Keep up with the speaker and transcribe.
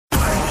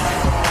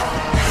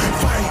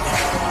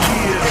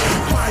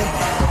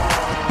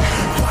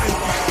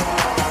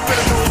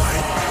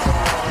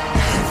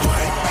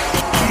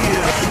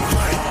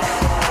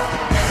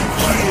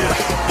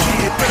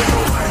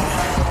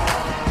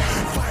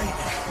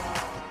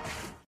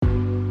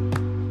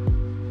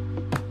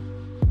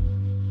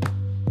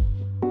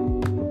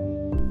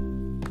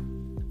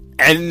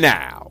And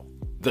now,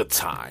 the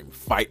time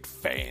fight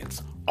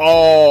fans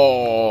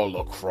all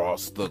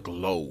across the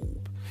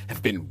globe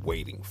have been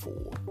waiting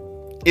for.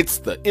 It's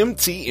the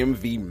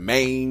MTMV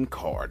main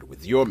card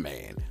with your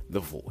man,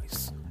 The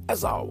Voice.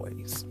 As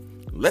always,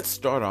 let's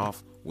start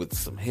off with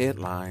some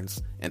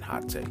headlines and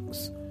hot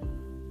takes.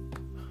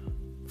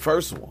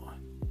 First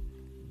one,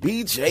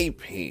 BJ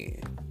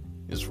Penn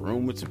is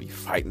rumored to be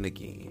fighting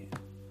again.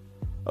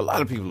 A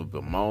lot of people have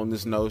bemoaned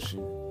this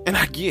notion, and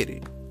I get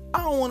it.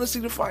 I don't want to see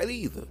the fight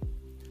either.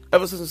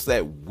 Ever since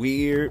that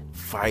weird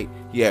fight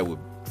he had with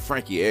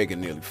Frankie Edgar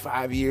nearly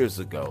 5 years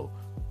ago,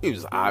 it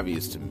was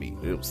obvious to me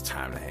that it was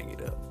time to hang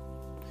it up.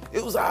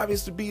 It was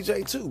obvious to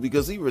BJ too,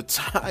 because he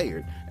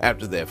retired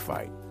after that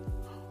fight,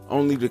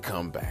 only to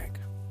come back.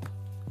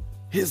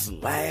 His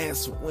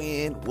last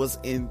win was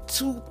in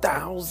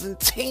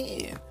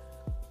 2010,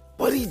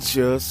 but he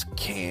just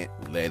can't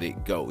let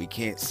it go. He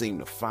can't seem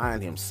to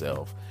find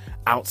himself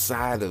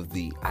outside of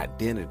the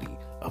identity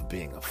of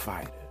being a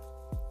fighter.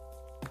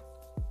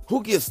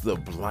 Who gets the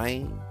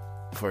blame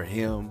for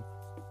him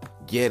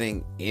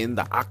getting in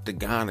the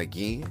octagon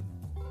again?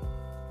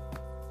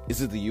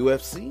 Is it the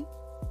UFC?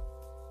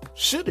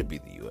 Should it be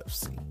the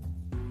UFC?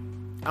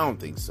 I don't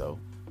think so.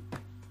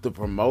 The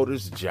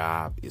promoter's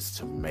job is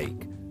to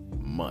make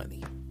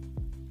money.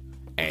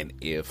 And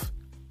if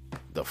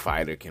the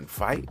fighter can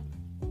fight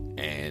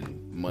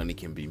and money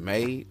can be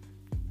made,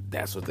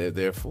 that's what they're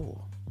there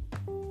for.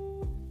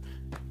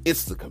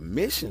 It's the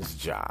commission's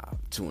job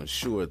to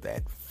ensure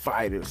that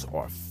fighters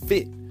are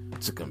fit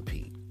to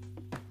compete.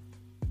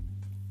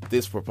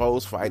 This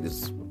proposed fight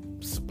is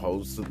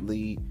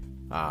supposedly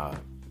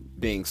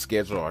being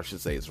scheduled, or I should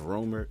say it's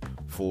rumored,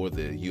 for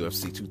the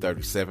UFC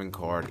 237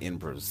 card in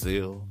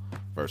Brazil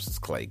versus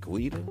Clay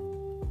Guida.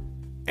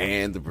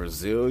 And the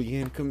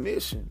Brazilian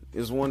commission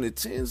is one that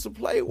tends to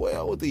play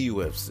well with the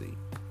UFC.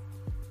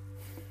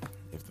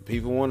 If the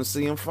people want to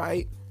see him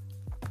fight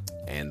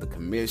and the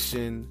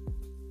commission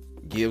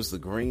gives the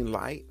green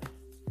light,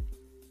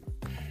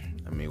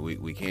 I mean,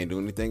 we can't do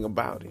anything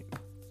about it.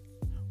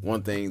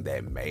 One thing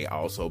that may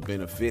also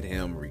benefit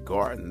him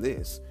regarding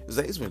this is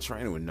that he's been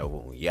training with Nova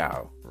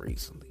União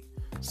recently.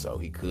 So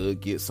he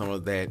could get some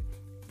of that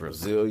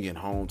Brazilian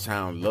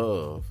hometown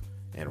love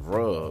and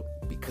rub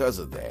because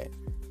of that.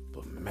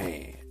 But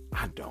man,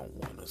 I don't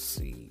want to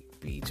see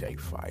BJ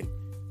fight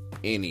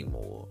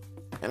anymore.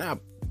 And I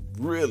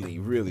really,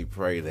 really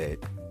pray that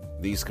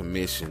these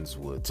commissions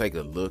would take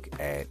a look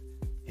at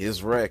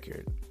his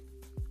record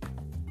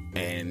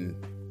and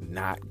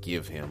not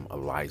give him a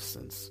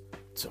license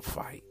to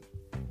fight.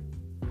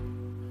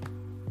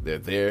 They're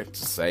there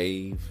to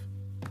save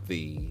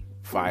the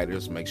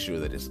fighters, make sure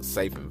that it's a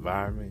safe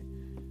environment.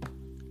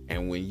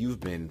 And when you've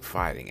been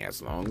fighting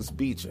as long as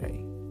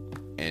BJ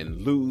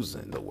and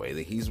losing the way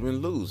that he's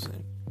been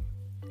losing,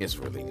 it's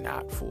really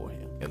not for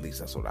him. At least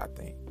that's what I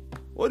think.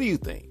 What do you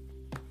think?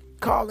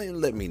 Call in,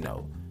 let me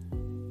know.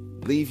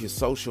 Leave your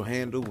social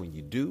handle when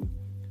you do.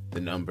 The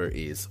number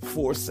is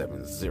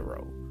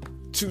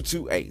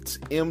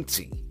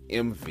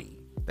 470-228-MTMV.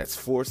 That's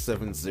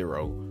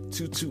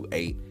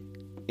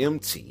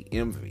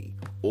 470-228-MTMV.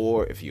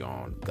 Or if you're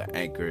on the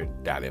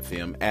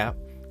Anchor.fm app,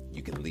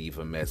 you can leave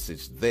a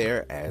message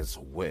there as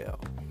well.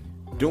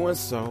 Doing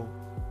so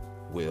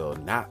will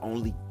not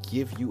only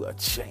give you a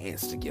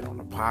chance to get on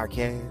the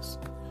podcast,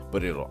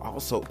 but it'll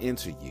also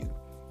enter you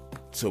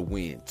to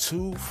win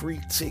 2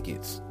 free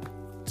tickets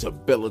to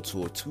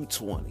Bellator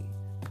 220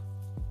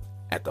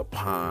 at the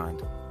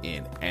Pond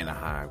in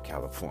Anaheim,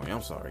 California.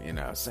 I'm sorry, in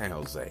San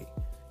Jose,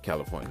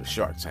 California. The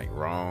Shark Tank.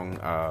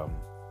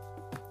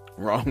 Wrong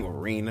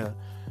arena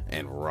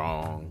and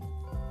wrong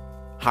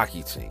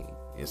hockey team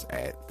is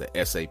at the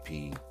SAP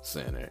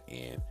Center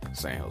in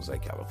San Jose,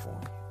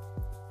 California.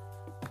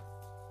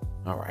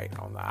 All right,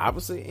 on the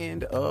opposite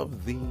end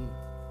of the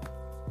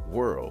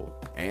world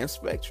and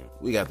spectrum,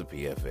 we got the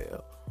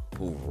PFL,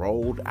 who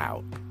rolled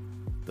out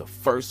the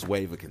first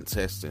wave of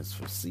contestants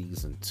for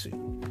season 2.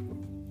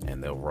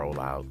 And they'll roll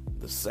out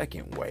the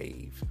second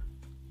wave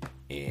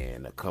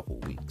in a couple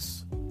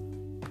weeks.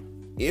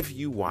 If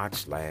you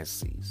watched last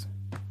season,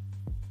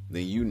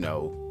 then you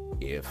know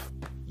if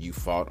you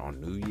fought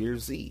on New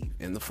Year's Eve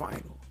in the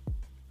final,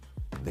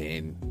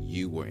 then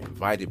you were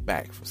invited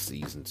back for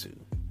season 2.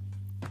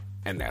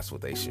 And that's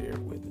what they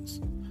shared with us.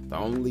 The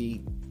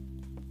only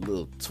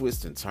little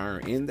twist and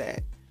turn in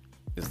that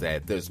is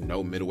that there's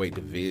no middleweight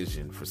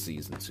division for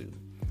season 2.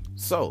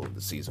 So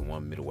the season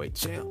 1 middleweight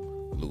champ,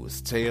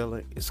 Lewis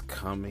Taylor, is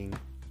coming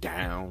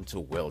down to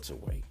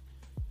welterweight.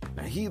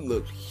 Now, he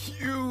looked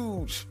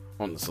huge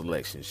on the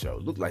selection show.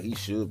 Looked like he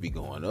should be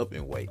going up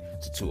in weight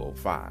to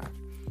 205.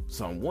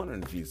 So I'm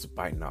wondering if he's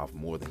biting off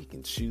more than he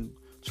can chew,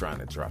 trying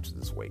to drop to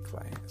this weight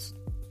class.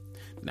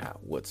 Now,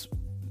 what's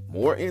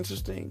more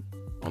interesting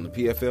on the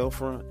PFL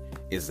front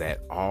is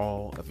that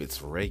all of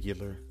its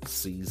regular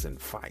season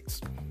fights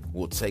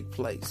will take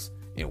place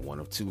in one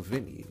of 2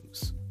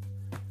 venues.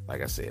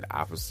 Like I said,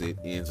 opposite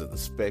ends of the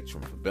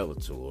spectrum for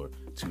Bellator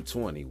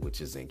 220, which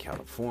is in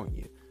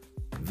California.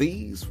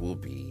 These will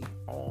be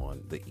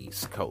on the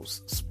East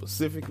Coast,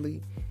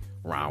 specifically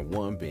Round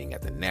 1 being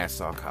at the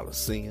Nassau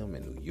Coliseum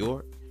in New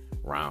York.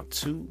 Round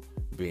 2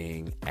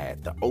 being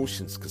at the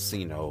Oceans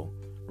Casino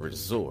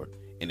Resort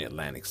in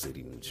Atlantic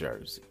City, New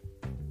Jersey.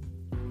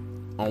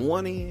 On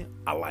one end,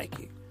 I like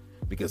it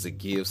because it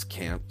gives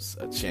camps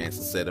a chance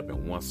to set up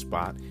in one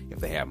spot if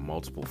they have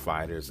multiple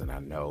fighters. And I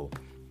know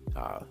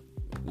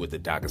with the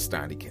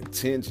Dagestani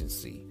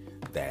contingency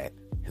that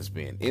has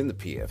been in the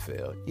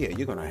PFL,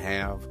 you're going to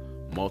have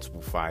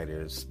multiple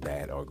fighters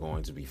that are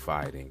going to be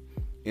fighting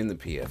in the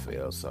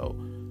PFL. So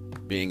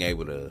being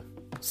able to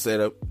set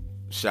up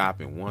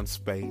shop in one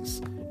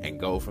space and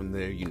go from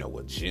there, you know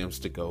what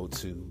gyms to go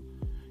to,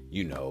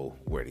 you know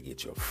where to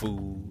get your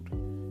food,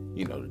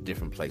 you know the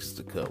different places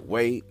to cut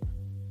weight.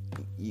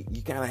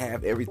 You kind of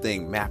have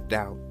everything mapped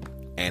out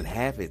and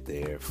have it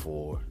there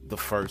for the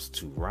first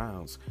 2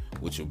 rounds,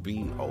 which will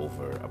be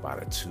over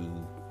about a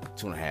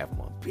 2.5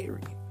 month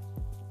period.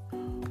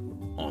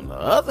 On the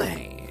other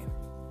hand,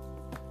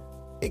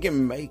 it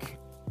can make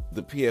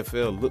the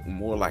PFL look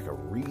more like a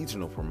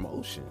regional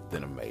promotion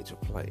than a major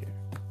player.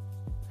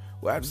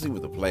 We'll have to see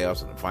what the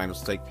playoffs and the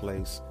finals take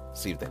place,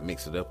 see if they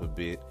mix it up a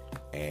bit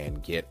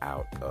and get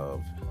out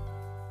of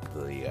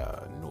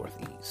the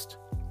Northeast.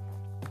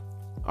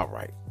 All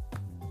right.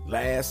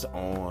 Last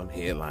on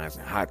headlines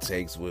and hot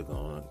takes, we're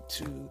going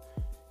to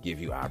give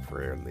you our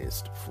prayer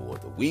list for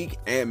the week,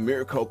 and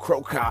Mirko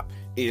Cro Cop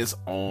is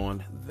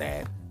on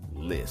that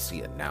list.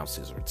 He announced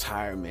his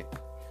retirement,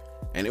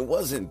 and it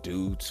wasn't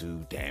due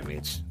to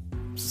damage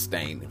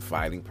sustained in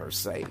fighting per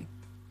se,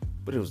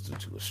 but it was due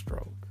to a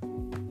stroke.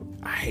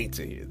 I hate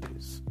to hear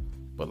this,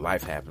 but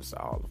life happens to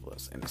all of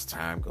us, and as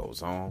time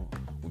goes on,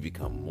 we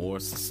become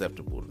more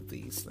susceptible to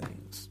these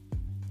things.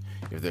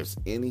 If there's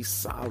any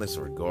solace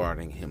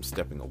regarding him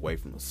stepping away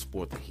from the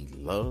sport that he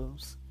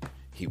loves,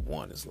 he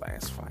won his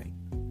last fight.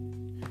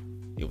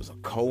 It was a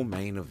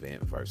co-main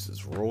event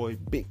versus Roy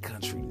Big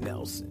Country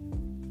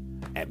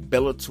Nelson at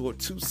Bellator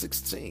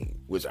 216,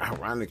 which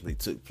ironically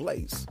took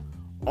place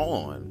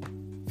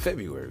on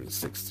February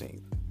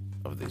 16th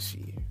of this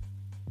year.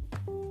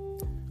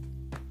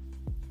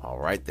 All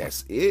right,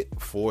 that's it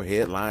for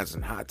headlines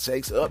and hot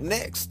takes. Up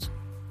next,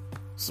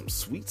 some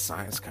sweet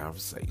science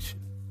conversation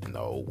in the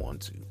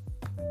 012.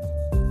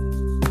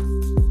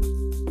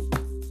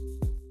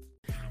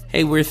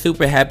 Hey, we're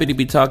super happy to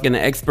be talking to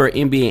expert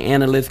NBA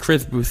analyst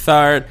Chris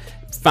Broussard,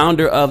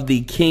 founder of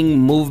the King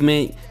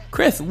Movement.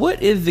 Chris,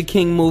 what is the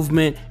King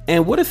Movement,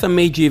 and what are some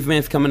major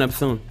events coming up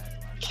soon?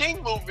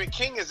 King Movement,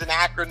 King is an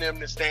acronym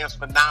that stands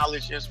for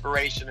knowledge,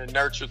 inspiration, and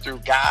nurture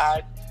through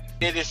God.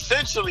 It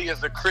essentially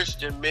is a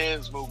Christian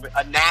men's movement,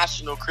 a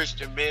national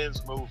Christian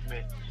men's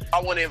movement.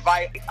 I want to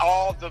invite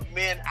all the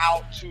men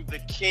out to the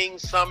King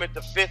Summit,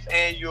 the 5th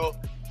annual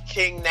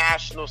King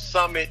National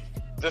Summit.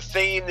 The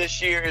theme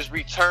this year is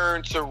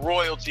return to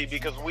royalty,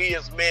 because we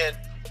as men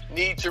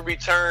need to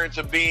return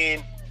to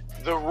being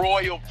the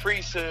royal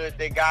priesthood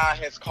that God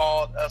has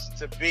called us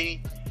to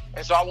be.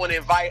 And so I want to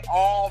invite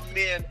all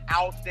men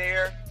out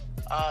there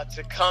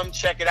to come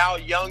check it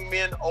out, young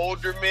men,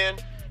 older men.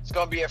 It's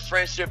going to be at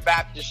Friendship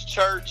Baptist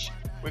Church.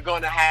 We're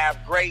going to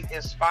have great,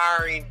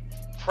 inspiring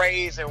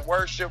praise and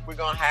worship. We're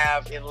going to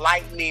have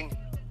enlightening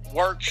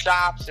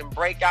workshops and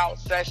breakout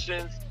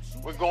sessions.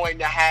 We're going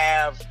to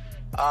have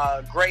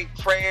great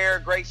prayer,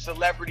 great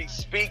celebrity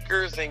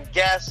speakers and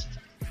guests.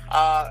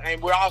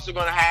 And we're also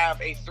going to have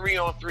a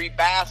 3-on-3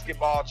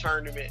 basketball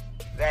tournament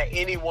that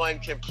anyone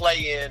can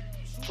play in.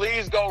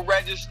 Please go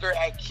register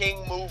at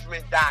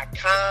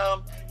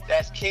kingmovement.com.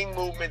 That's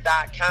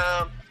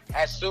kingmovement.com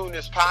as soon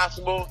as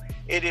possible.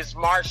 It is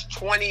March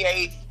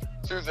 28th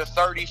through the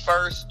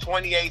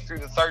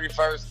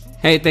 31st.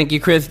 Hey, thank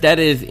you, Chris. That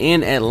is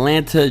in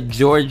Atlanta,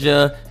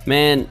 Georgia.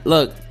 Man,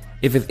 look,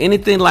 if it's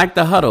anything like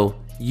the Huddle,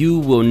 you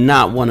will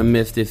not want to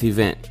miss this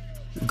event.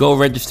 Go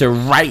register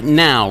right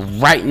now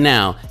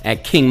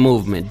at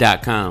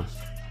kingmovement.com.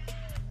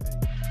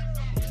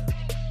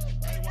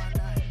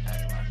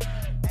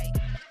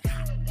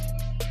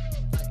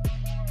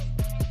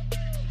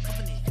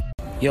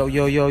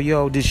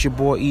 Yo, this your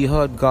boy E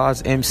Hud,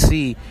 God's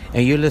MC,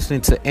 and you're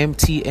listening to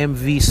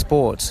MTMV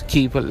Sports.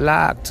 Keep it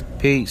locked.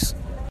 Peace.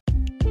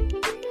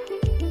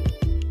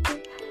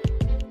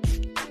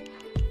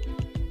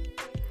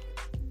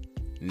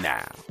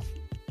 Now,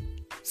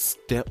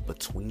 step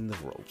between the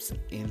ropes and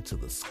into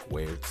the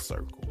squared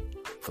circle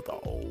for the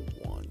 012.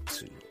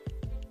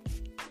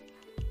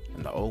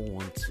 And the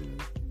 012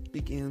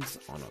 begins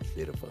on a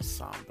bit of a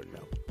somber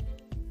note,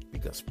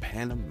 because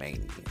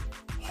Panamanian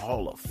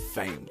Hall of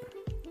Famer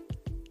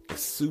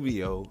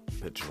Eusebio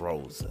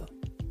Pedroza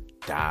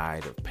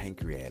died of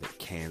pancreatic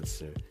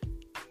cancer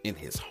in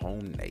his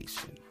home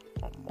nation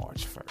on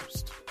March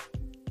 1st.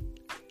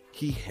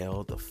 He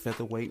held the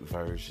featherweight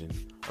version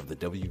of the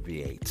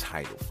WBA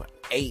title for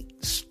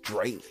 8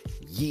 straight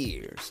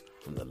years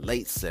from the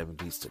late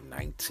 70s to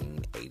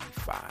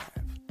 1985.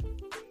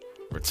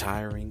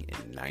 Retiring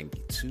in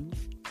 92,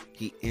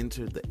 he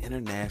entered the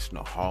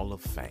International Hall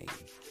of Fame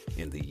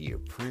in the year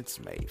Prince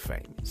made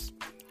famous,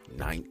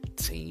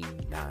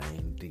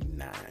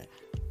 1999.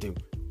 Dun,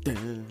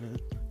 dun,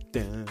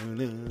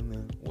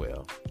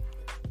 Well,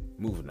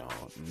 moving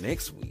on.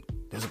 Next week,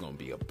 there's going to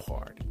be a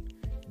party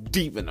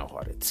deep in the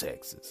heart of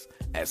Texas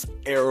as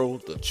Errol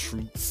the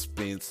Truth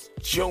Spence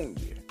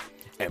Jr.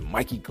 and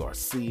Mikey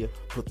Garcia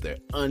put their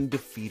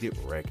undefeated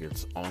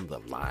records on the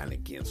line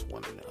against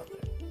one another.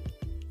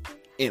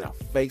 In a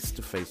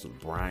face-to-face with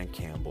Brian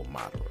Campbell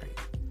moderating,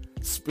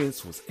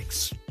 Spence was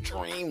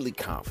extremely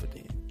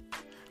confident,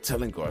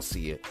 telling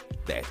Garcia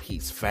that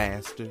he's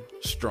faster,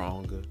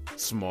 stronger,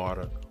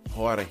 smarter,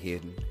 harder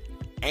hitting,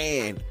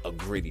 and a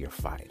grittier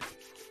fighter.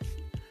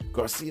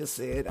 Garcia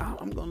said,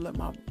 I'm going to let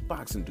my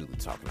boxing do the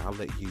talking. I'll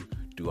let you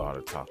do all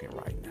the talking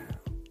right now.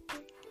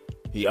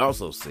 He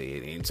also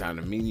said anytime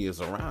the media is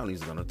around,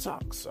 he's going to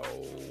talk. So,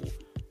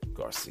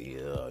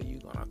 Garcia, are you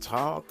going to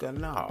talk or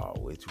no?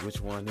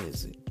 Which one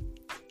is it?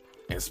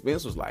 And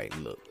Spence was like,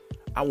 look,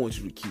 I want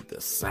you to keep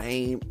the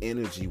same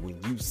energy when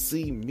you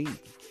see me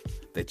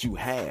that you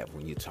have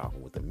when you're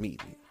talking with the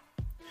media.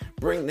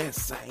 Bring that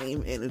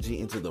same energy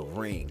into the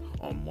ring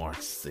on March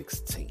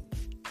 16th.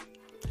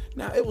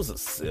 Now, it was a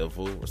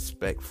civil,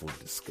 respectful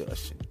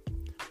discussion,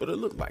 but it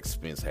looked like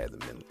Spence had the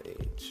mental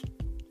edge.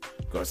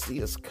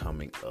 Garcia's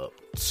coming up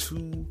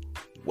 2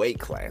 weight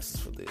classes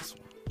for this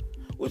one,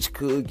 which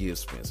could give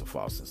Spence a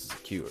false sense of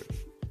security.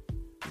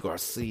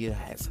 Garcia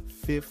has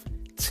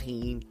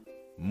 15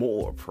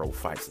 more pro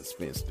fights than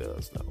Spence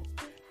does, though,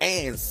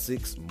 and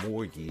 6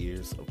 more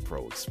years of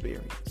pro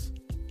experience,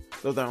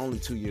 though they're only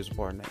 2 years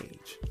apart in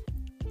age.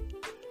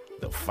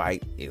 The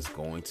fight is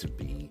going to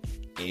be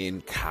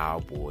in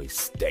Cowboy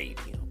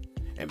Stadium,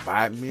 and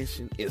by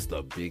admission, it's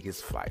the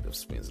biggest fight of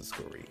Spence's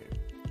career.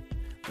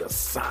 The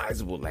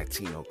sizable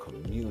Latino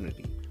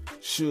community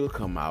should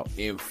come out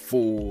in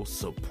full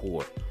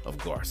support of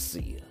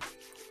Garcia.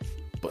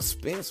 But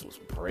Spence was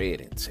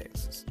bred in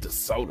Texas,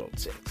 DeSoto,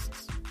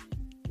 Texas,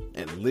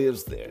 and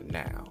lives there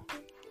now.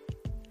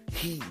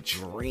 He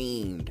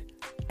dreamed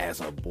as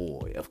a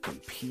boy of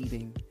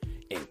competing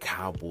in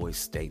Cowboy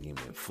Stadium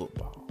in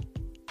football.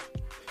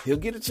 He'll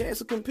get a chance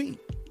to compete,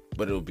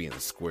 but it'll be in the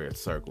squared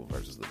circle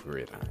versus the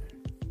gridiron.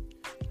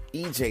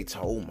 EJ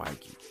told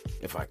Mikey,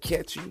 if I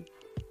catch you,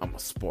 I'ma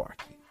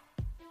spark you.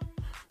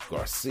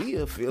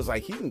 Garcia feels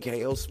like he can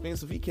KO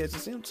Spence if he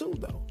catches him too,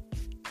 though.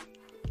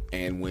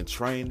 And when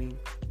training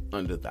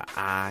under the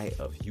eye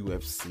of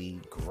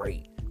UFC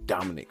great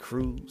Dominic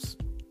Cruz,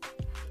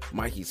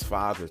 Mikey's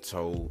father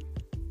told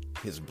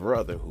his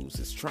brother, who's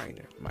his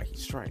trainer,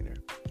 Mikey's trainer,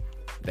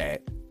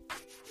 that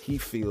he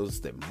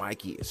feels that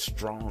Mikey is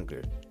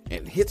stronger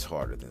and hits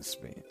harder than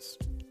Spence.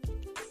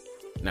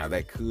 Now,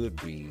 that could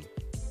be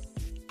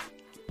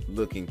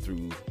looking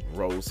through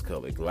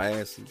rose-colored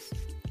glasses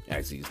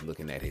as he's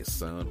looking at his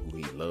son, who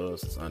he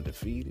loves, is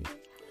undefeated.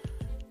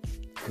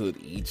 Could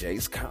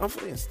EJ's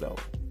confidence, though,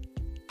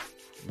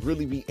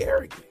 really be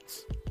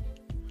arrogance?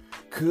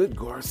 Could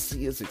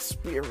Garcia's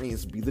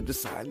experience be the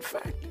deciding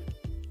factor?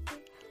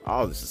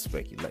 All this is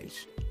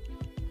speculation.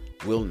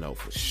 We'll know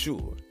for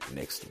sure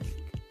next week.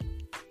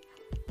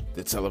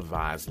 The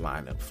televised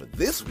lineup for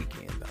this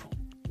weekend,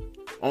 though,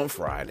 on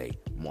Friday,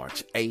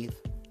 March 8th,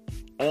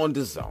 on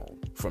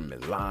DAZN from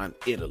Milan,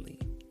 Italy,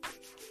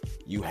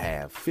 you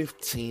have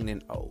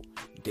 15-0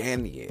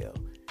 Danielle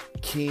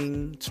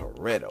King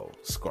Toretto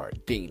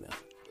Scardina,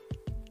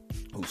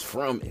 who's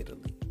from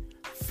Italy,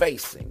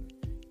 facing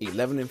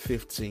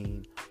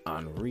 11-15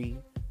 Henri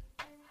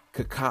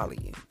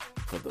Kakalian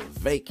for the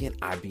vacant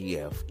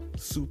IBF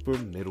super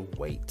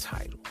middleweight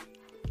title.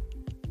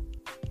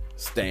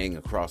 Staying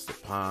across the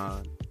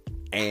pond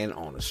and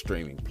on a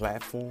streaming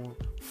platform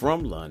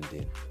from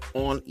London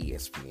on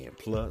ESPN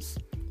Plus,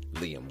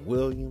 Liam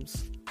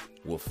Williams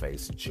will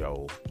face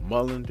Joe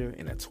Mullender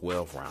in a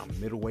 12-round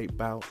middleweight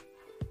bout.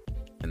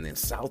 And then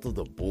south of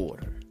the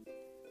border,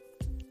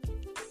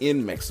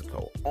 in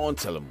Mexico, on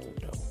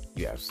Telemundo,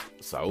 you have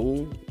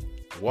Saul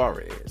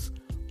Juarez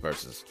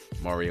versus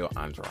Mario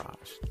Andrade.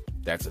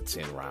 That's a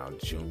 10-round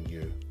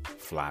junior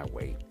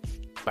flyweight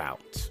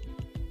bout.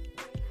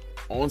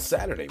 On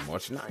Saturday,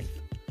 March 9th,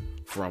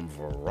 from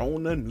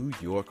Verona, New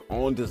York,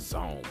 on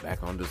DAZN,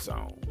 back on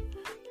DAZN,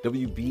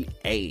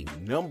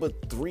 WBA number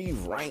 3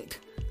 ranked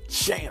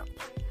champ.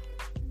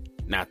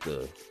 Not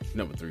the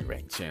number 3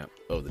 ranked champ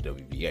of the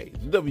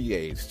WBA. The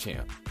WBA's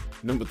champ.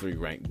 Number 3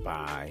 ranked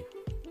by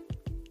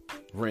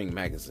Ring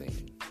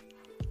Magazine.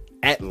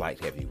 At light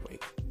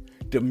heavyweight,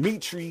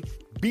 Dmitry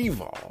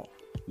Bivol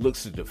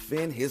looks to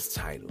defend his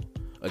title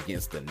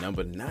against the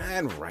number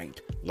 9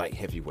 ranked light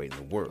heavyweight in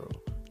the world,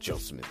 Joe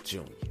Smith Jr.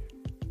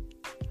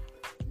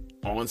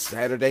 On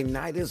Saturday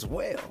night as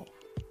well,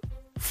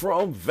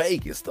 from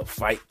Vegas, the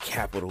fight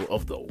capital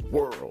of the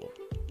world,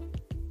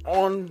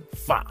 on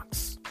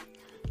Fox,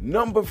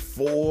 number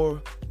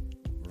 4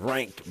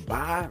 ranked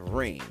by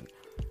Ring,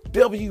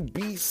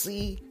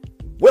 WBC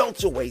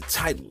welterweight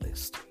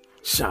titleist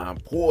Sean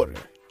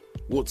Porter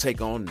will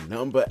take on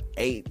number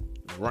 8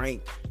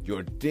 ranked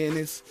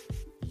Yordenis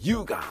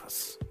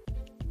Ugas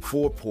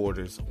for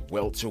Porter's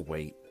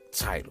welterweight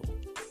title.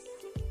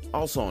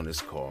 Also on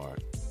this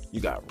card,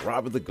 you got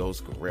Robert the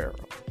Ghost Guerrero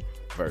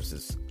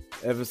versus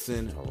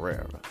Everson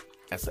Herrera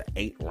That's an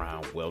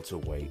 8-round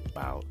welterweight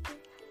bout.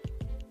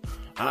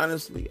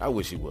 Honestly, I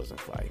wish he wasn't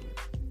fighting.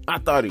 I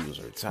thought he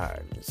was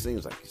retired. It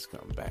seems like he's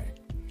come back.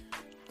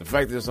 The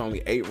fact that it's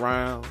only 8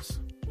 rounds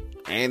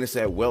and it's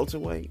at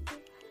welterweight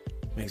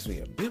makes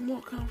me a bit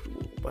more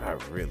comfortable, but I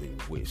really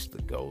wish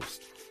the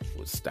Ghost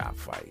would stop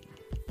fighting.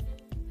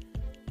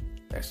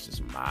 That's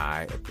just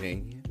my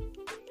opinion.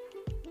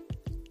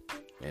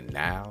 And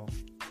now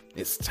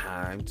it's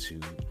time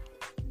to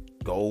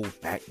go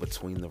back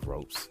between the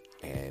ropes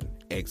and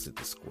exit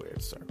the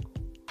squared circle,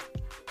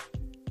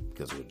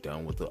 because we're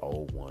done with the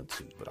old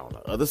 1-2. But on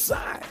the other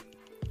side,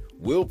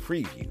 we'll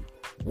preview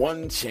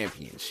One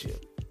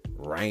Championship,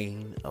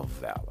 Reign of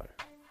Valor.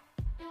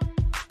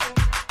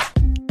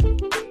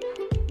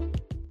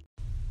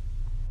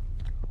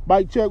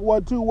 Mic check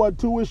 1 2 1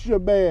 2. It's your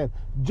man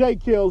Jay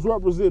Kells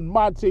representing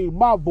my team,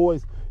 my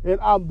voice, and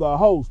I'm the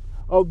host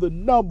of the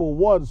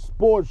 #1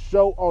 sports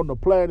show on the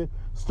planet,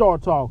 Star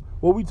Talk,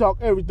 where we talk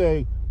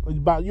everything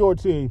about your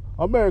team,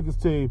 America's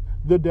team,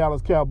 the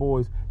Dallas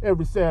Cowboys,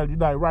 every Saturday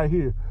night right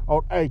here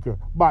on Anchor.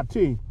 My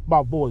team,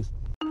 my voice.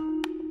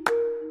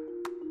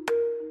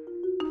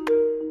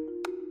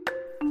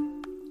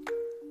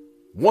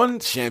 One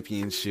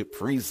Championship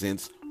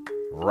presents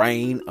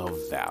Reign of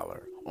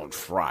Valor on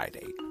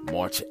Friday,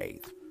 March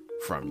 8th,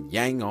 from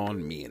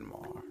Yangon,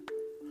 Myanmar.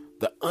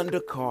 The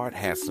undercard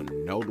has some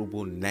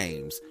notable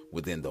names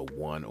within the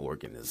One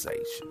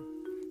organization.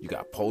 You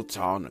got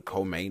Potal in the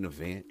co-main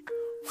event,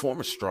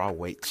 former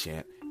strawweight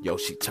champ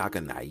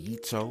Yoshitaka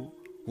Naito,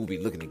 who'll be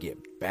looking to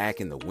get back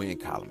in the win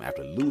column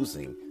after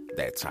losing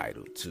that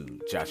title to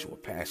Joshua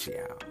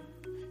Pacquiao.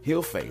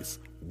 He'll face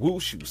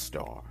Wushu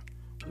star,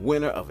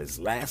 winner of his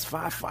last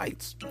 5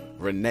 fights,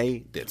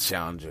 Rene the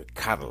Challenger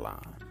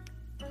Catalan.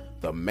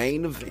 The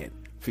main event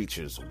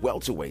features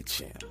welterweight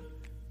champ,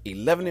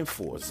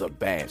 11-4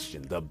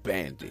 Sebastian the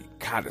Bandit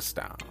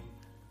Kazakhstan,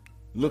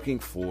 looking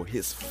for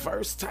his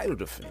first title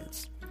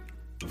defense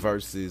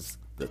versus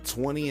the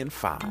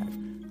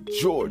 20-5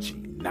 Georgie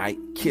Knight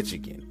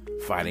Kichigin,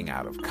 fighting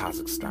out of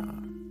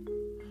Kazakhstan.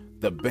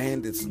 The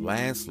Bandit's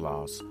last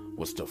loss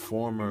was to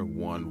former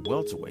One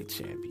welterweight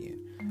champion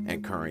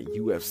and current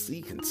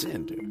UFC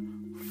contender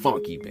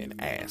Funky Ben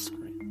Askren.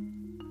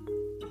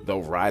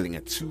 Though riding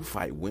a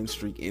 2-fight win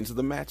streak into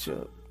the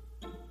matchup,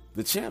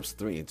 the champ's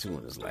 3-2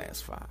 in his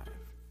last 5.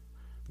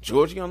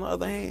 Georgie, on the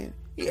other hand,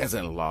 he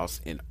hasn't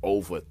lost in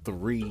over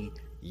 3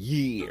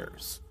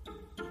 years.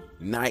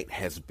 Knight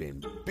has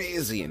been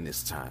busy in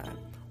this time,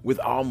 with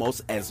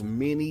almost as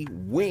many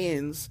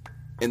wins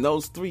in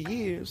those 3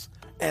 years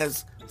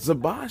as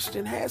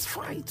Sebastian has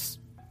fights.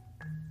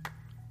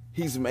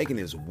 He's making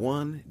his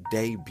one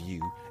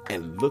debut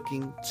and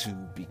looking to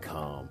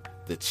become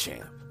the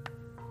champ.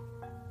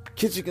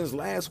 Kichigan's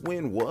last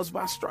win was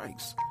by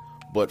strikes,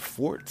 but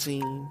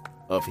 14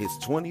 of his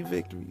 20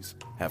 victories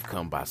have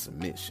come by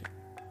submission.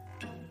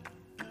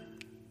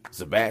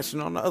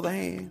 Sebastian, on the other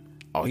hand,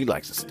 he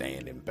likes to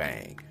stand and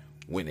bang,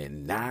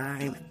 winning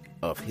 9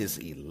 of his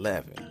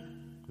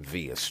 11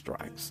 via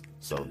strikes.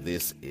 So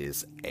this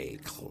is a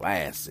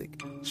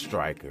classic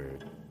striker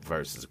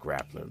versus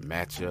grappler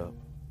matchup,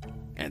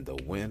 and the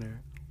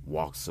winner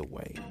walks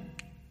away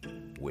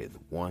with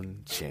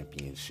 1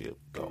 championship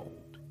gold.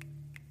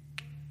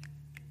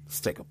 Let's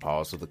take a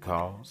pause for the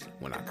cause.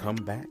 When I come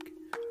back,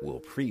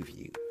 we'll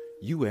preview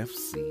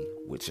UFC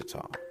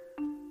Wichita.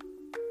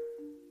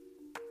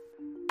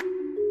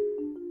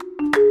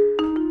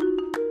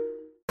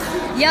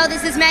 Yo,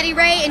 this is Maddie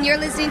Ray, and you're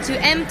listening to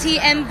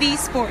MTMV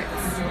Sports.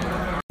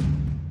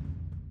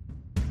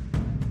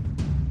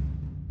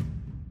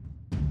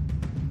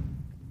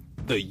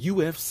 The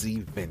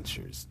UFC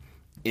ventures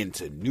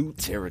into new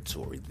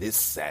territory this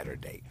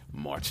Saturday,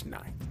 March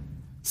 9th,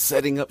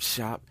 setting up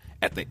shop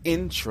at the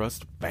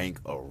Intrust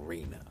Bank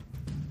Arena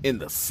in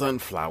the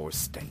Sunflower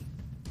State.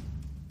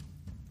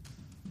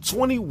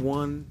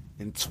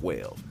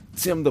 21-12,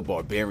 Tim the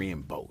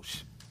Barbarian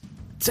Bosch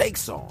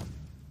takes on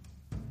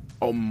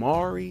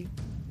Omari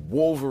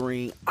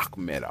Wolverine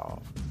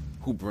Akhmedov,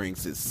 who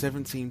brings his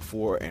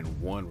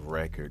 17-4-1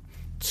 record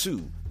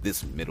to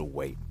this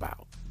middleweight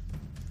bout.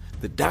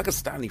 The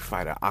Dagestani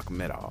fighter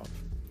Akhmedov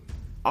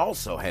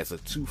also has a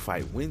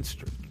 2-fight win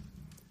streak,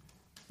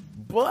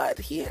 but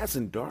he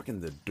hasn't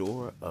darkened the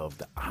door of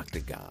the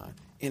octagon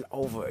in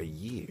over a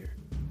year.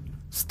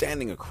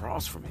 Standing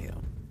across from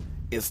him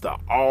is the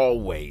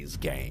always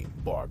game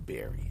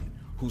Barbarian,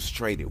 who's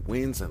traded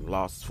wins and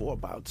losses for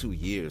about 2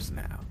 years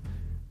now,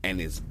 and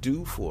is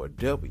due for a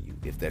W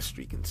if that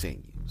streak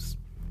continues.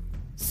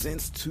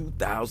 Since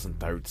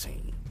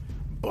 2013,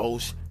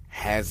 Bosch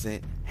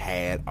hasn't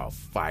had a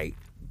fight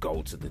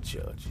go to the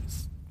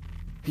judges.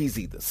 He's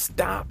either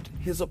stopped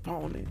his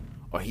opponent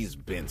or he's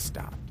been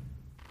stopped.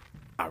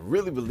 I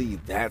really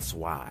believe that's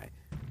why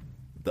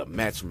the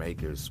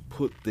matchmakers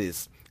put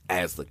this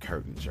as the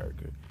curtain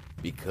jerker,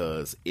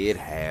 because it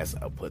has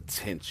a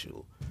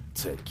potential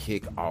to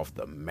kick off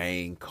the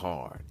main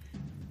card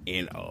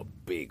in a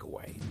big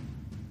way.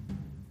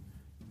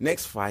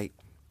 Next fight,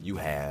 you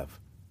have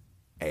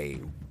a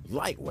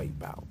lightweight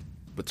bout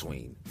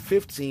between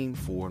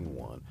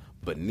 15-4-1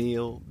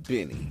 Beneil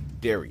Benny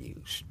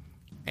Dariush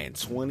and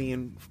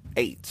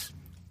 20-8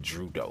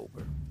 Drew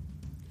Dober.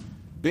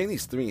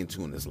 Benny's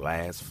 3-2 in his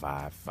last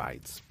 5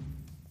 fights,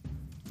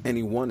 and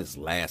he won his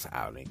last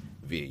outing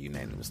via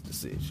unanimous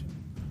decision.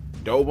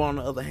 Dober, on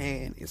the other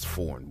hand, is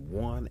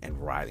 4-1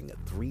 and riding a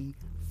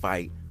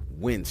 3-fight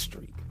win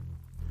streak.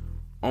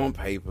 On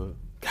paper,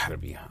 gotta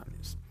be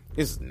honest,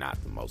 it's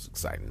not the most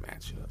exciting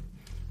matchup.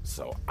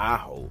 So I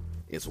hope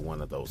it's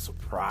one of those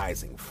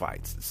surprising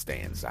fights that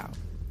stands out.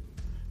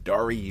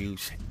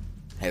 Dariush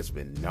has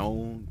been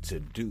known to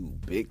do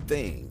big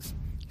things.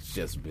 It's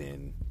just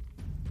been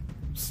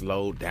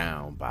slowed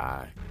down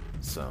by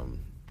some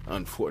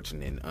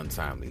unfortunate and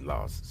untimely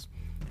losses.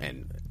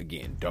 And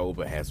again,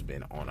 Dober has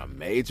been on a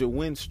major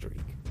win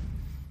streak,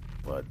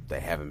 but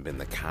they haven't been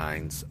the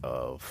kinds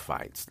of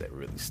fights that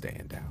really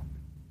stand out.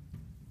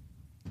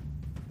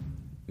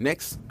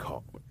 Next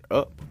fight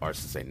up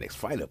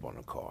on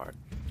the card,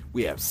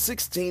 we have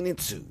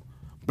 16-2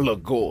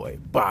 Blagoy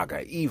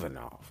Baga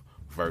Ivanov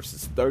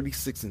versus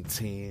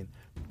 36-10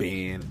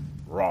 Ben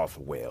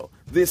Rothwell.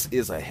 This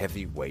is a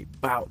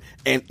heavyweight bout,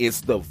 and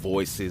it's the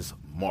Voices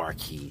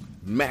marquee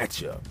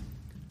matchup.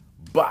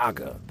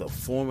 Baga, the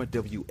former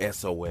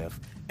WSOF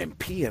and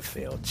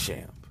PFL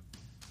champ,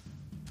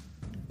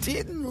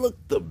 didn't look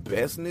the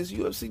best in his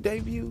UFC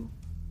debut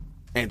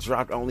and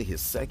dropped only his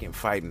second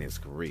fight in his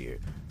career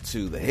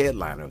to the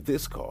headliner of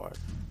this card,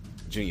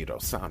 Junior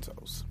Dos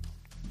Santos.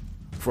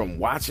 From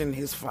watching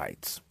his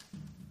fights,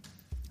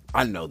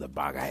 I know that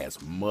Baga has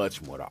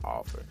much more to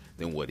offer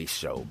than what he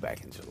showed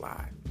back in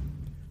July.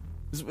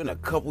 It's been a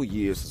couple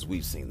years since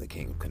we've seen the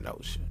King of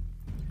Kenosha,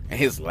 and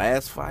his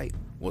last fight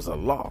was a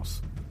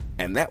loss,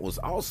 and that was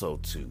also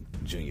to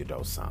Junior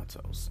Dos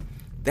Santos.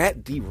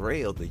 That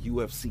derailed the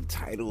UFC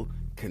title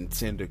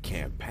contender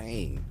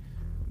campaign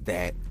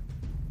that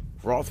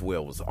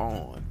Rothwell was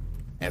on,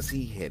 as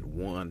he had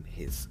won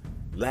his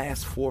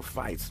last 4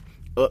 fights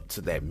up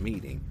to that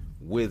meeting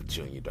with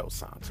Junior Dos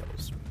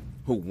Santos,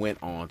 who went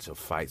on to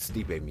fight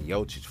Stipe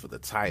Miocic for the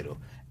title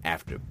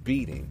after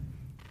beating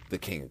the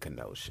King of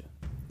Kenosha.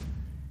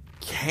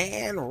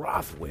 Can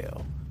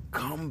Rothwell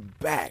come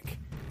back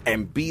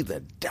and be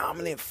the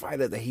dominant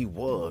fighter that he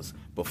was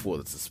before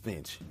the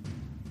suspension?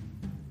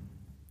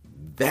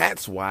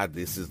 That's why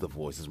this is the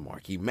Voices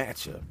marquee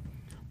matchup.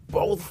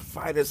 Both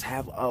fighters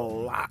have a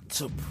lot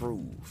to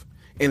prove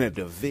in a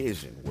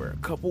division where a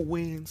couple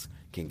wins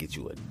can get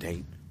you a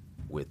date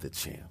with the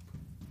champ.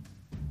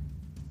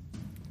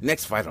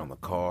 Next fight on the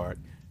card,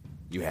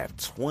 you have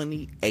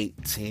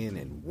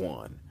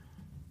 28-10-1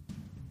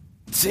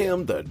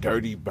 Tim the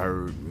Dirty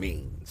Bird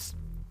Means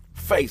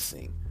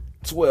facing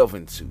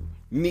 12-2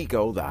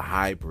 Nico the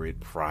Hybrid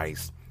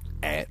Price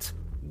at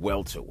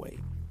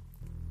welterweight.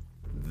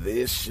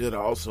 This should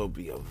also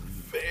be a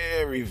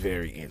very,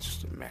 very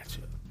interesting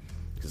matchup,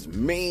 because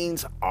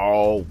Means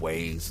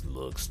always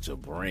looks to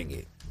bring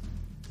it.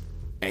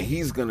 And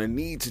he's going to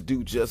need to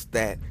do just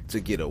that to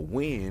get a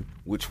win,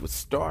 which would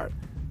start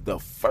the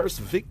first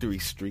victory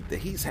streak that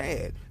he's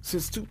had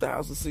since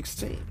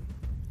 2016.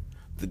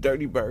 The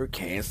Dirty Bird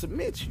can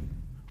submit you,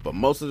 but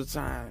most of the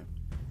time,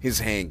 his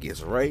hand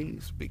gets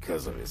raised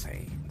because of his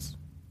hands.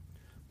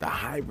 The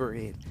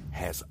Hybrid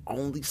has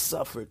only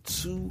suffered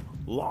 2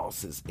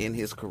 losses in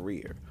his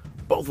career.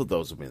 Both of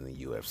those have been in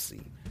the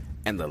UFC.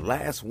 And the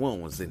last one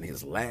was in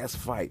his last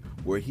fight,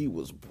 where he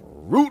was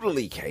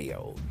brutally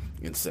KO'd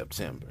in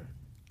September.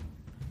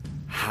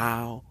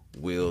 How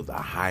will the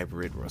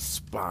Hybrid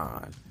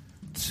respond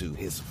to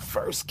his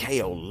first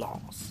KO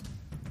loss?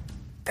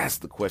 That's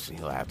the question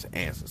he'll have to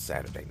answer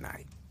Saturday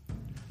night.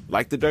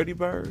 Like the Dirty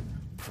Bird,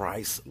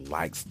 Price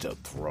likes to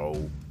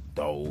throw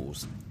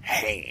those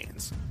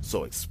hands,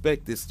 so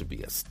expect this to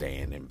be a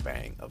stand and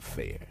bang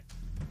affair.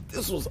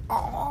 This was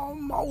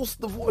almost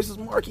the Voices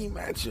marquee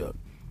matchup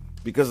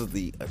because of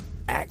the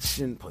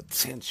action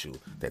potential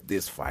that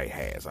this fight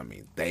has. I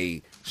mean,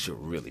 they should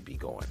really be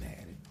going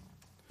at it.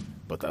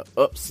 But the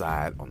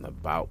upside on the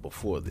bout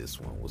before this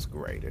one was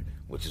greater,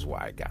 which is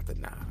why I got the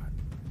nod.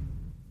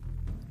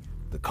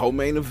 The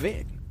co-main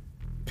event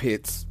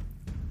pits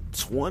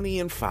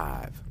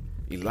 20-5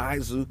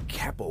 Elizeu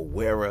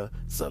Capoeira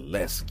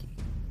Zaleski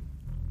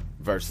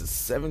versus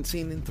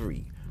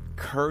 17-3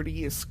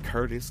 Curtis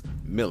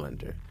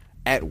Millender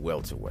at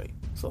welterweight.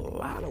 There's a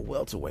lot of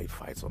welterweight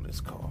fights on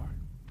this card.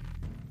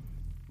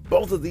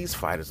 Both of these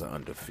fighters are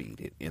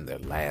undefeated in their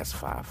last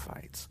 5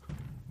 fights.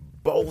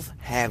 Both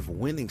have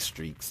winning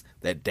streaks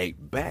that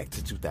date back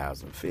to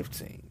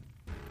 2015.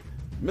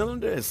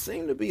 Millender has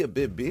seemed to be a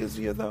bit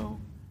busier though,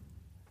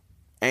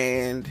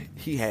 and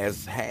he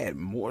has had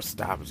more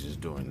stoppages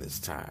during this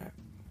time.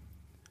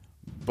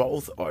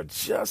 Both are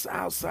just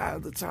outside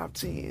of the top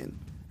 10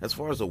 as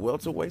far as the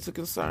welterweights are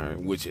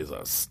concerned, which is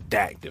a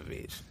stacked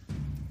division.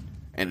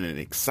 And an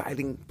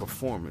exciting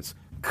performance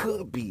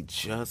could be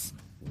just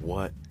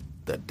what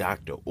the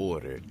doctor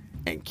ordered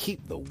and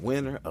keep the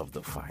winner of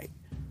the fight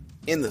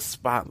in the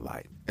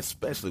spotlight,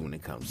 especially when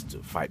it comes to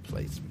fight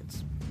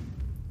placements.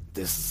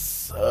 This is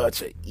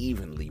such an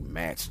evenly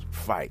matched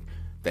fight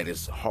that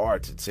it's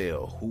hard to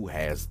tell who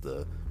has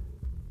the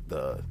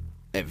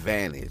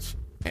advantage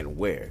and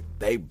where.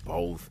 They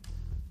both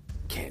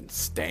can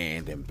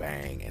stand and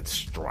bang and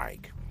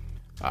strike.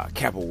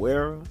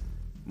 Capoeira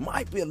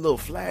might be a little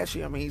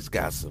flashy. I mean, he's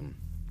got some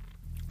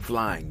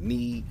flying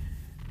knee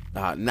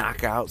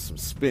knockouts, some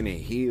spinning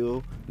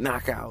heel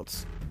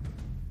knockouts.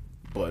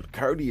 But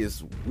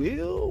Curtis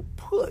will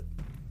put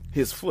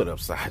his foot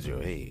upside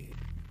your head.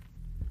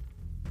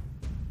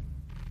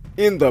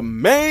 In the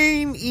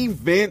main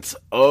event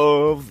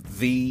of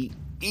the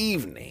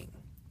evening,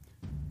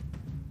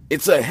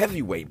 it's a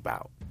heavyweight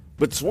bout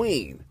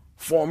between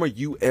former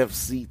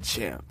UFC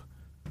champ,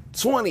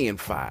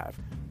 20-5,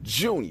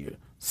 Junior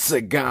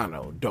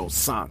Cigano dos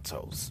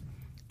Santos,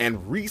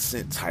 and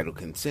recent title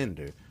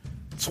contender,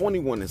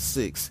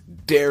 21-6,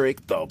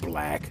 Derek the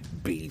Black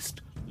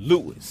Beast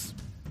Lewis.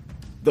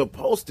 The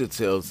poster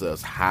tells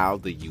us how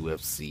the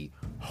UFC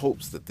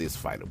hopes that this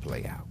fight will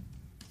play out.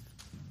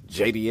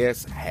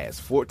 JDS has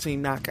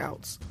 14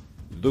 knockouts.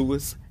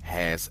 Lewis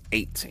has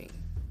 18.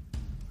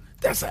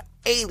 That's an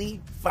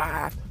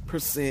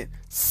 85%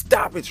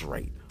 stoppage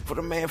rate for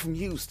the man from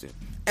Houston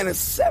and a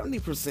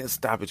 70%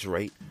 stoppage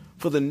rate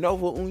for the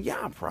Nova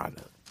Union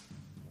product.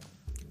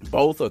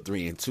 Both are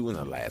 3-2 in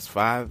the last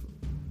 5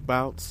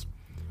 bouts.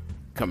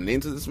 Coming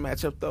into this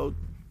matchup, though,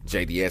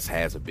 JDS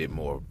has a bit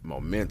more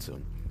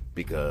momentum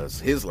because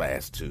his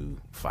last 2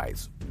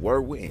 fights were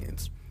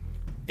wins,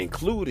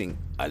 including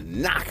a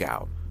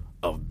knockout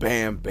of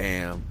Bam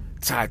Bam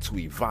Tai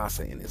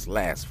Tuivasa in his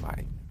last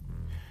fight.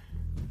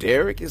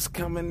 Derek is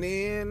coming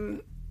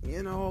in,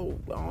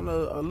 on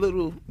a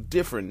little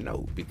different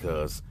note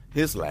because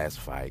his last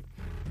fight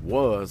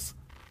was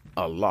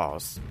a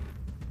loss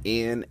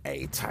in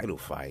a title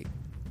fight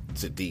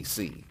to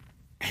DC,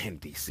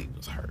 and DC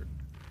was hurt.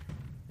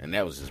 And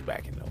that was just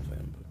back in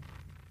November.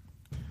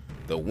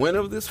 The winner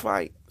of this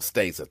fight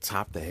stays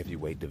atop the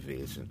heavyweight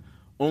division,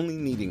 only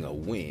needing a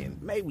win,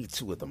 maybe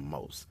 2 at the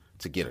most,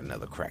 to get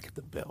another crack at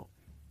the belt.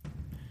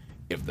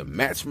 If the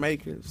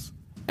matchmakers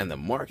and the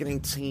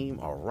marketing team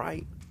are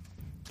right,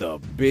 the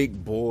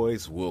big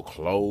boys will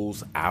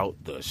close out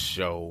the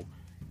show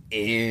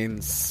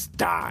in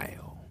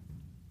style.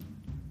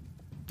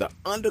 The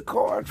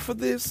undercard for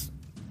this,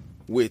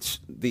 which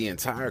the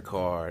entire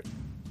card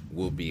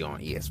will be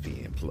on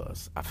ESPN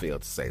Plus. I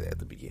failed to say that at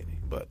the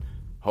beginning, but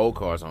whole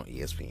card's on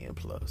ESPN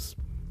Plus.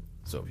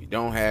 So if you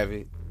don't have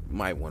it, you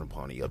might want to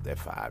pony up that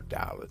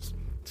 $5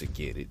 to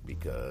get it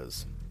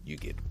because you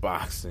get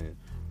boxing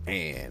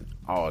and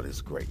all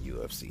this great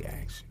UFC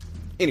action.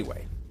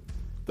 Anyway,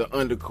 the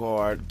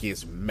undercard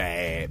gets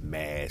mad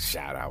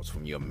shout outs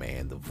from your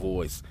man, The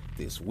Voice,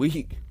 this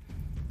week.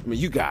 I mean,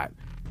 you got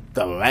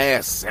The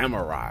Last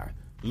Samurai,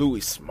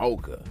 Louis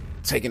Smoker,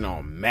 taking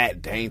on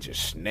Matt Danger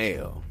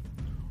Schnell.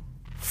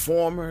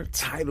 Former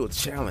title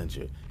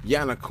challenger,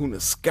 Yana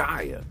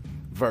Kunitskaya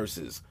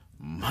versus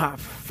my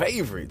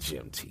favorite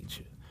gym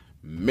teacher,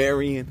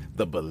 Marion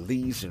the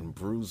Belizean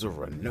Bruiser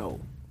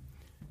Renault.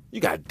 You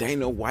got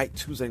Dana White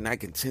Tuesday Night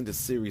Contender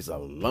Series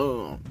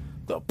alum,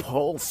 the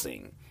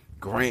pulsing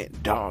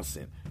Grant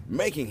Dawson,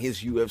 making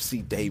his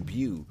UFC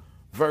debut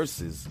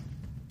versus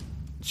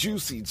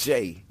Juicy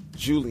J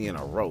Julian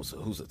Erosa,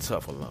 who's a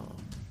tough alum.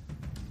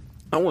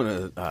 I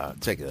want to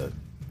take a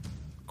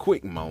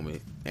quick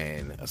moment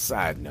and a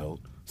side note,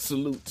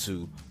 salute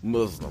to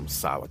Muslim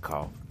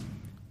Salikov,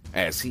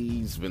 as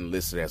he's been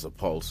listed as a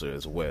pulser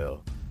as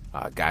well.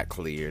 Got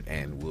cleared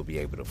and will be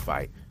able to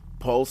fight.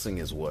 Pulsing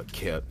is what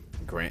kept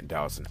Grant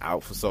Dawson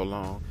out for so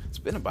long. It's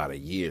been about a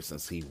year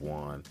since he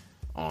won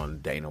on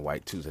Dana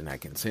White Tuesday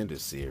Night Contender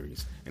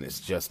Series, and it's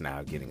just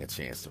now getting a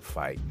chance to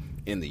fight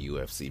in the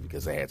UFC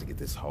because they had to get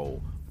this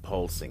whole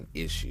pulsing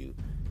issue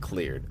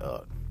cleared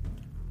up.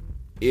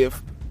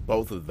 If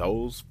both of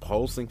those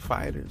pulsing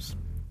fighters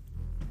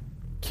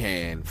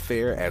can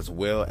fare as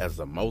well as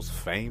the most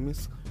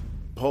famous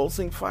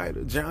pulsing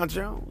fighter, John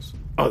Jones,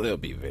 they'll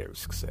be very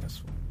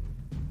successful.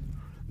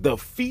 The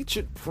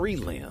featured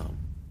prelim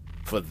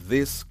for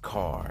this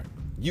card,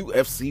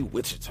 UFC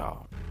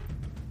Wichita,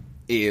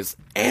 is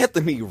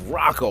Anthony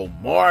Rocco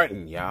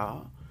Martin,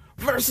 y'all,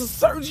 versus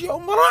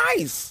Sergio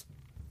Moraes.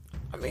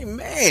 I mean,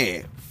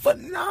 man,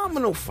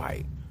 phenomenal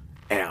fight.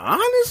 And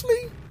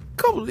honestly, a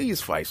couple of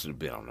these fights should have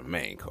been on the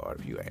main card,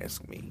 if you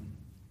ask me.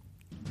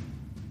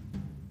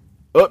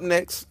 Up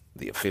next,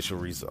 the official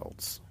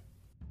results.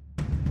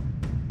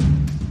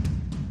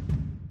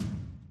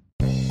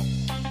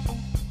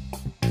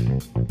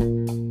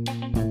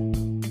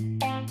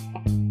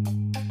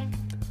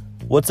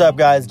 What's up,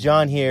 guys?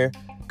 John here,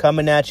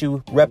 coming at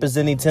you,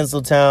 representing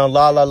Tinseltown,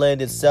 La La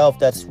Land itself.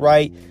 That's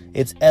right.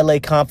 It's LA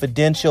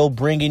Confidential,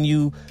 bringing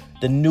you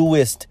the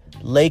newest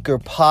Laker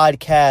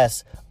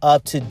podcast.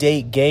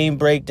 Up-to-date game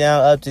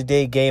breakdown,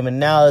 up-to-date game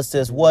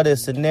analysis, what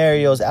is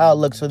scenarios,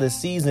 outlooks for the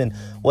season,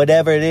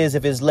 whatever it is.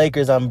 If it's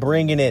Lakers, I'm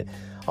bringing it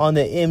on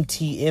the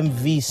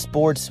MTMV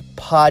Sports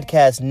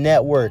Podcast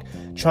Network.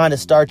 Trying to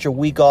start your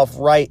week off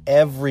right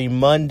every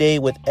Monday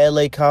with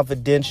LA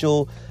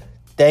Confidential.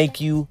 Thank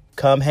you.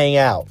 Come hang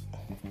out.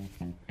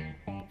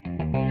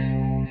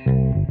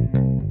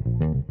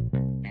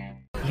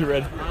 You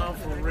ready?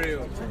 For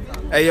real.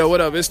 Hey, yo,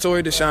 what up? It's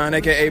Tory Deshaun,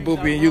 a.k.a.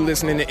 Boopy, and you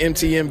listening to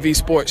MTMV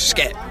Sports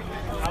Scat.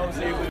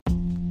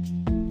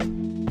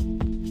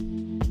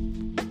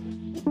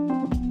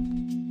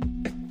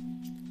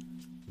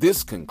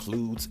 This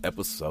concludes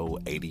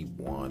episode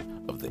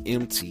 81 of the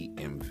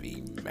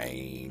MTMV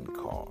main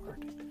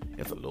card.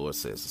 If the Lord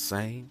says the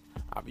same,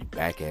 I'll be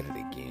back at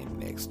it again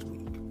next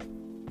week.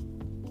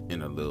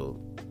 In a little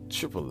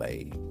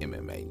AAA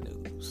MMA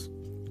news,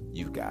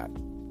 you've got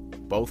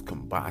both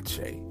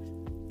Kombache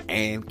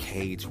and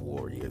Cage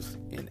Warriors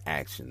in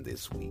action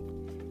this week.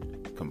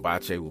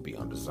 Kombache will be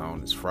on the Zone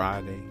this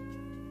Friday,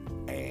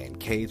 and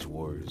Cage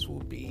Warriors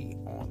will be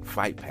on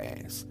Fight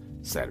Pass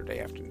Saturday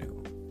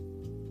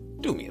afternoon.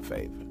 Do me a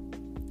favor.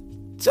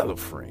 Tell a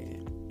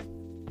friend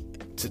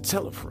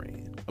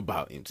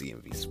about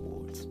MTMV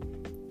Sports.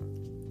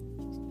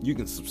 You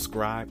can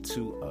subscribe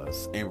to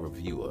us and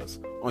review us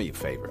on your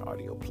favorite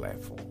audio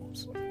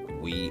platforms.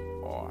 We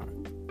are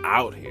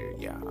out here,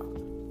 y'all.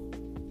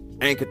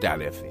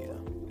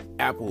 Anchor.fm,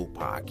 Apple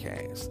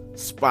Podcasts,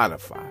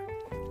 Spotify,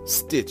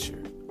 Stitcher,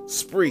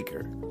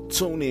 Spreaker,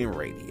 TuneIn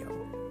Radio.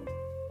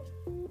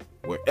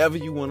 Wherever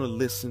you want to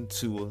listen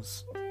to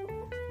us,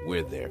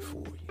 we're there for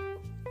you.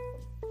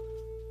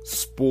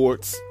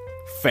 Sports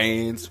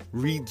fans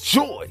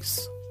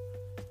rejoice.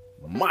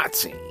 My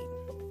team,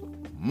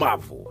 my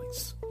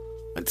voice.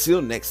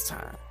 Until next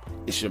time,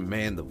 it's your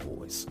man, The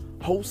Voice,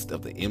 host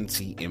of the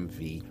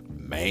MTMV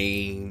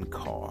main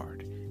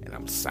card, and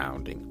I'm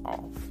sounding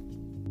off.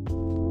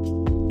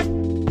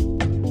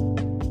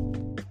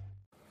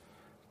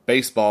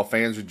 Baseball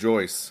fans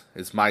rejoice.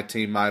 It's my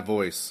team, my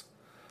voice.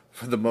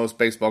 For the most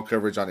baseball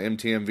coverage on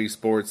MTMV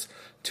Sports,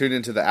 tune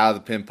into the Out of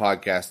the Pen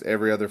podcast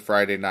every other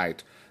Friday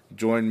night.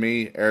 Join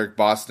me, Eric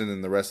Boston,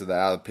 and the rest of the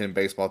Out of the Pen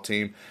baseball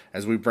team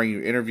as we bring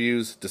you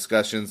interviews,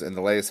 discussions, and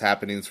the latest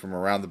happenings from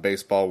around the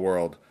baseball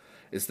world.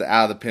 It's the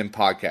Out of the Pen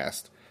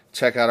podcast.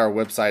 Check out our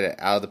website at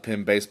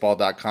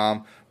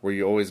outofthepenbaseball.com, where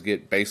you always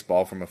get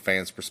baseball from a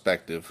fan's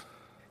perspective.